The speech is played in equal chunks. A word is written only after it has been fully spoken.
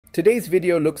Today's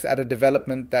video looks at a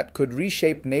development that could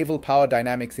reshape naval power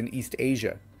dynamics in East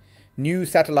Asia. New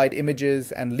satellite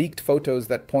images and leaked photos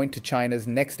that point to China's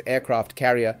next aircraft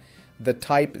carrier, the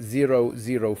Type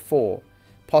 004,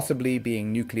 possibly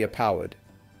being nuclear-powered.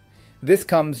 This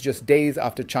comes just days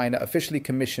after China officially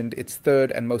commissioned its third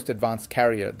and most advanced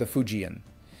carrier, the Fujian.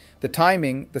 The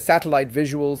timing, the satellite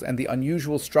visuals, and the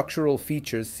unusual structural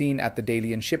features seen at the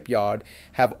Dalian Shipyard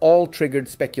have all triggered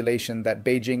speculation that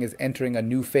Beijing is entering a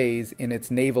new phase in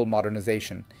its naval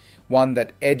modernization, one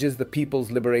that edges the People's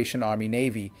Liberation Army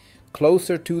Navy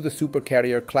closer to the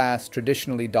supercarrier class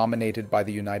traditionally dominated by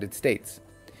the United States.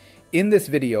 In this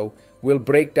video, we'll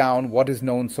break down what is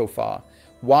known so far,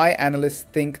 why analysts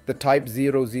think the Type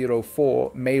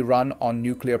 004 may run on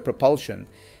nuclear propulsion,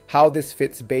 how this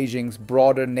fits Beijing's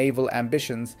broader naval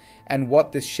ambitions, and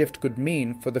what this shift could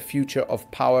mean for the future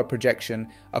of power projection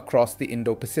across the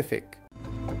Indo-Pacific.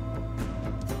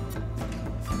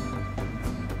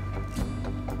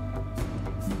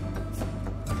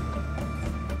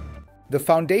 The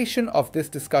foundation of this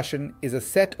discussion is a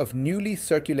set of newly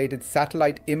circulated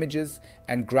satellite images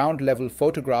and ground-level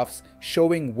photographs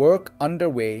showing work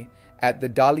underway at the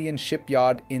Dalian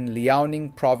Shipyard in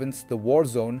Liaoning Province, the war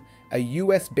zone. A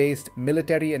US-based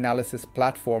military analysis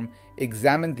platform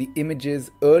examined the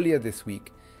images earlier this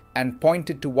week and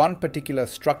pointed to one particular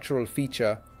structural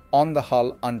feature on the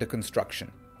hull under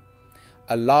construction: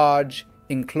 a large,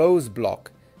 enclosed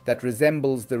block that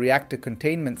resembles the reactor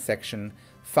containment section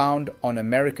found on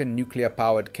American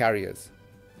nuclear-powered carriers.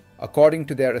 According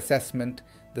to their assessment,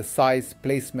 the size,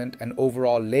 placement, and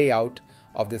overall layout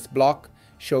of this block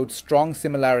showed strong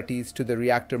similarities to the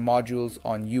reactor modules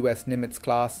on US Nimitz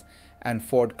class and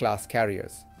Ford class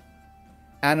carriers.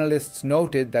 Analysts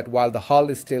noted that while the hull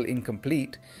is still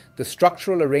incomplete, the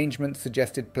structural arrangement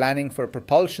suggested planning for a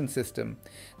propulsion system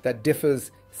that differs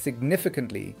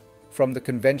significantly from the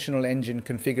conventional engine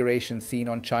configuration seen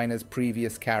on China's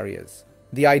previous carriers.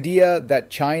 The idea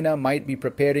that China might be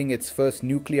preparing its first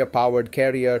nuclear-powered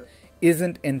carrier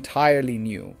isn't entirely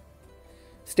new.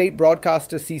 State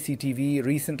broadcaster CCTV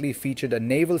recently featured a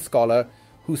naval scholar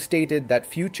who stated that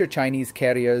future Chinese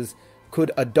carriers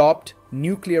could adopt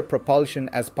nuclear propulsion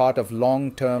as part of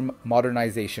long-term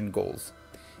modernization goals.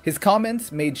 His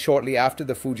comments, made shortly after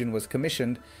the Fujian was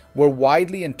commissioned, were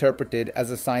widely interpreted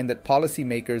as a sign that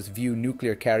policymakers view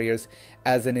nuclear carriers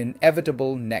as an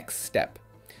inevitable next step.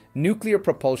 Nuclear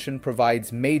propulsion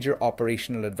provides major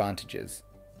operational advantages.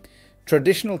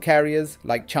 Traditional carriers,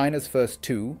 like China's first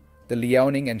two, the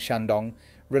Liaoning and Shandong,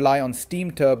 rely on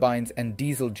steam turbines and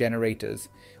diesel generators,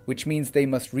 which means they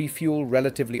must refuel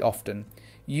relatively often,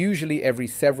 usually every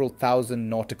several thousand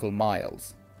nautical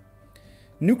miles.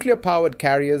 Nuclear-powered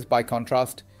carriers, by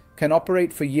contrast, can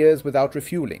operate for years without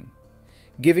refueling,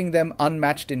 giving them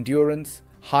unmatched endurance,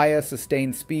 higher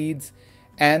sustained speeds,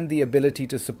 and the ability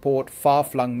to support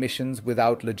far-flung missions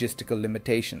without logistical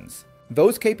limitations.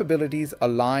 Those capabilities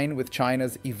align with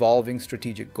China's evolving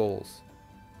strategic goals.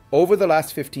 Over the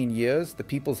last 15 years, the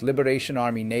People's Liberation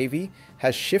Army Navy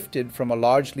has shifted from a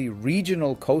largely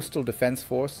regional coastal defense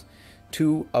force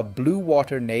to a blue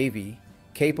water navy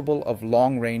capable of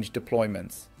long-range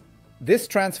deployments. This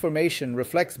transformation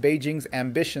reflects Beijing's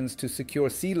ambitions to secure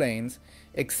sea lanes,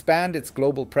 expand its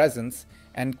global presence,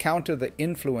 and counter the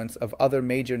influence of other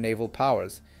major naval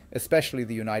powers, especially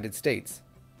the United States.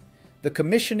 The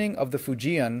commissioning of the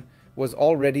Fujian was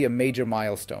already a major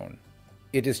milestone.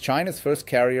 It is China's first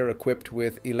carrier equipped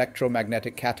with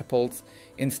electromagnetic catapults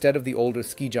instead of the older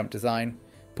ski jump design,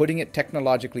 putting it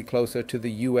technologically closer to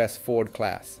the US Ford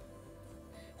class.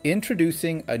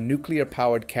 Introducing a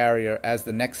nuclear-powered carrier as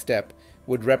the next step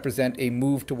would represent a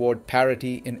move toward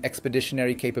parity in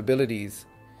expeditionary capabilities,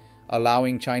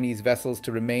 allowing Chinese vessels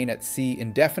to remain at sea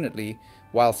indefinitely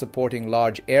while supporting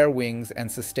large air wings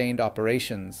and sustained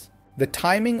operations. The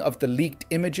timing of the leaked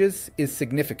images is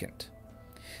significant.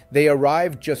 They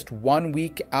arrived just 1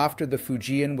 week after the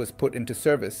Fujian was put into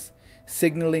service,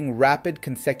 signaling rapid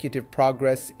consecutive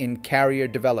progress in carrier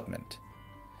development.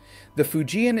 The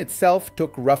Fujian itself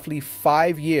took roughly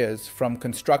 5 years from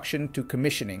construction to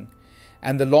commissioning,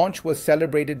 and the launch was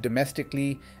celebrated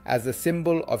domestically as a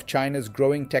symbol of China's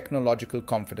growing technological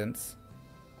confidence.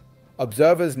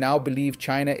 Observers now believe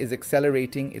China is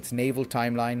accelerating its naval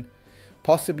timeline,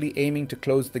 possibly aiming to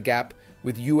close the gap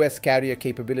with US carrier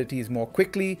capabilities more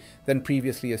quickly than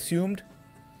previously assumed.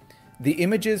 The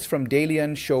images from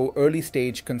Dalian show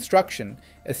early-stage construction,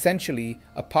 essentially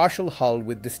a partial hull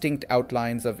with distinct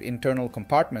outlines of internal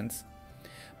compartments,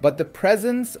 but the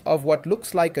presence of what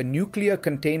looks like a nuclear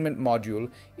containment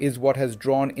module is what has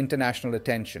drawn international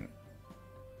attention.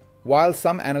 While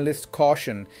some analysts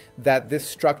caution that this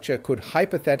structure could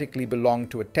hypothetically belong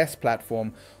to a test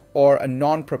platform or a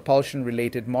non-propulsion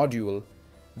related module,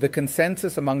 the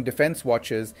consensus among defense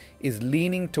watchers is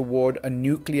leaning toward a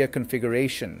nuclear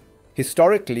configuration.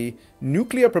 Historically,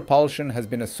 nuclear propulsion has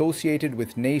been associated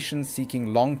with nations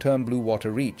seeking long-term blue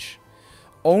water reach.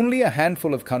 Only a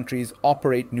handful of countries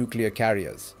operate nuclear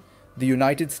carriers: the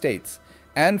United States,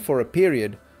 and for a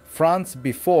period, France,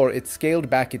 before it scaled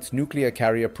back its nuclear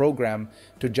carrier program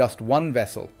to just one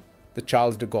vessel, the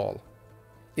Charles de Gaulle.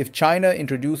 If China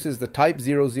introduces the Type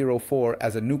 004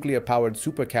 as a nuclear-powered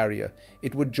supercarrier,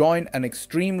 it would join an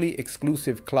extremely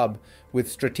exclusive club with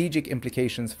strategic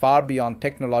implications far beyond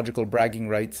technological bragging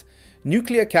rights.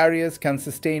 Nuclear carriers can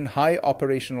sustain high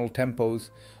operational tempos,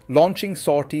 launching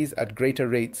sorties at greater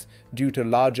rates due to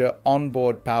larger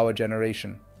onboard power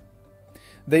generation.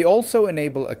 They also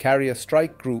enable a carrier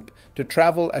strike group to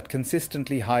travel at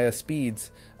consistently higher speeds,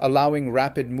 allowing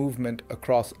rapid movement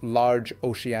across large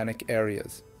oceanic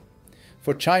areas.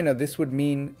 For China, this would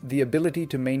mean the ability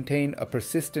to maintain a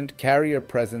persistent carrier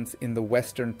presence in the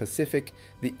Western Pacific,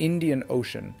 the Indian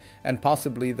Ocean, and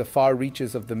possibly the far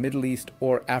reaches of the Middle East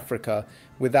or Africa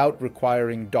without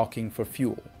requiring docking for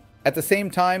fuel. At the same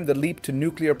time, the leap to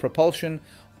nuclear propulsion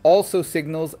also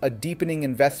signals a deepening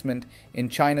investment in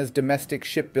China's domestic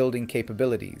shipbuilding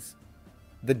capabilities.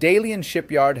 The Dalian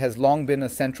shipyard has long been a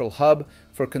central hub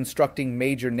for constructing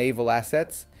major naval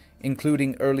assets,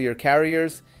 including earlier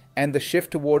carriers, and the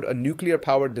shift toward a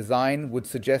nuclear-powered design would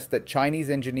suggest that Chinese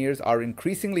engineers are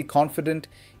increasingly confident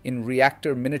in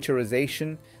reactor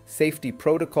miniaturization, safety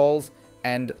protocols,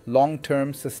 and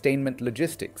long-term sustainment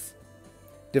logistics.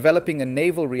 Developing a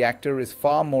naval reactor is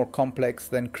far more complex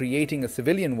than creating a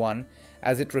civilian one,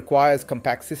 as it requires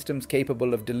compact systems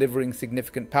capable of delivering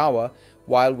significant power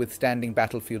while withstanding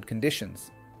battlefield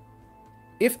conditions.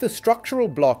 If the structural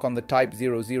block on the Type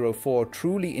 004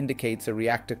 truly indicates a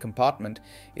reactor compartment,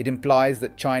 it implies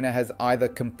that China has either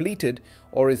completed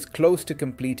or is close to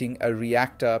completing a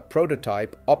reactor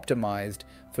prototype optimized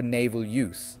for naval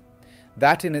use.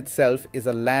 That in itself is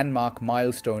a landmark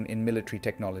milestone in military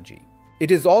technology. It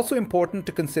is also important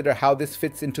to consider how this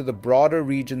fits into the broader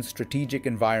region's strategic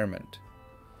environment.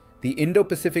 The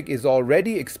Indo-Pacific is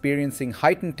already experiencing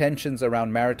heightened tensions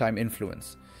around maritime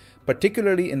influence,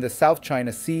 particularly in the South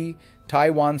China Sea,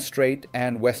 Taiwan Strait,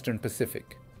 and Western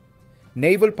Pacific.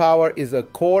 Naval power is a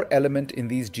core element in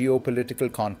these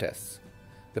geopolitical contests.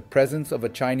 The presence of a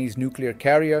Chinese nuclear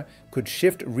carrier could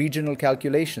shift regional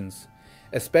calculations,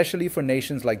 especially for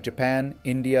nations like Japan,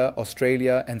 India,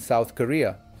 Australia, and South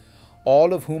Korea,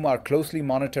 all of whom are closely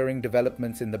monitoring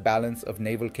developments in the balance of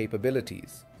naval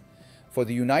capabilities. For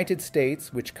the United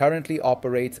States, which currently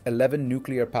operates 11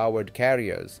 nuclear-powered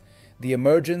carriers, the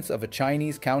emergence of a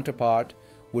Chinese counterpart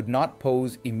would not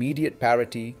pose immediate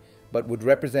parity, but would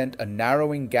represent a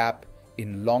narrowing gap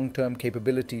in long-term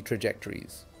capability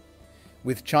trajectories.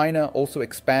 With China also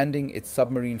expanding its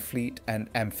submarine fleet and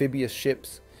amphibious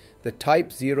ships, the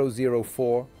Type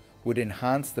 004 would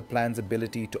enhance the plan's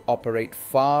ability to operate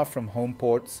far from home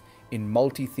ports in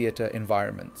multi-theater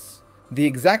environments. The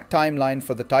exact timeline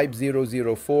for the Type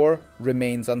 004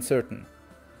 remains uncertain.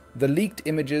 The leaked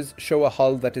images show a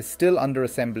hull that is still under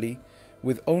assembly,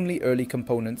 with only early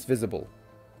components visible.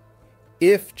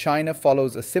 If China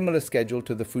follows a similar schedule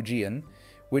to the Fujian,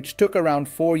 which took around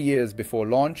 4 years before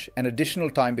launch and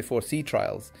additional time before sea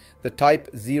trials, the Type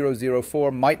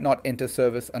 004 might not enter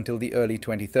service until the early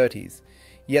 2030s.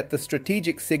 Yet the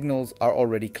strategic signals are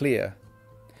already clear.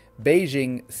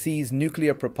 Beijing sees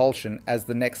nuclear propulsion as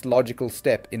the next logical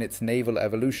step in its naval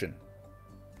evolution.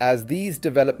 As these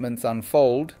developments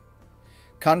unfold,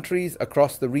 countries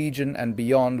across the region and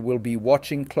beyond will be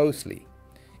watching closely,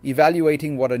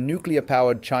 evaluating what a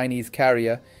nuclear-powered Chinese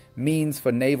carrier means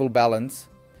for naval balance,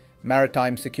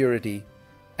 maritime security,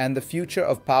 and the future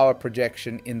of power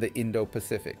projection in the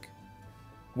Indo-Pacific.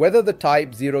 Whether the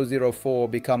Type 004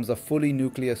 becomes a fully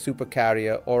nuclear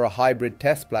supercarrier or a hybrid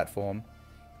test platform,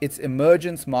 its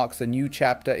emergence marks a new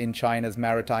chapter in China's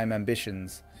maritime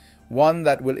ambitions, one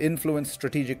that will influence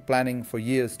strategic planning for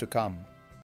years to come.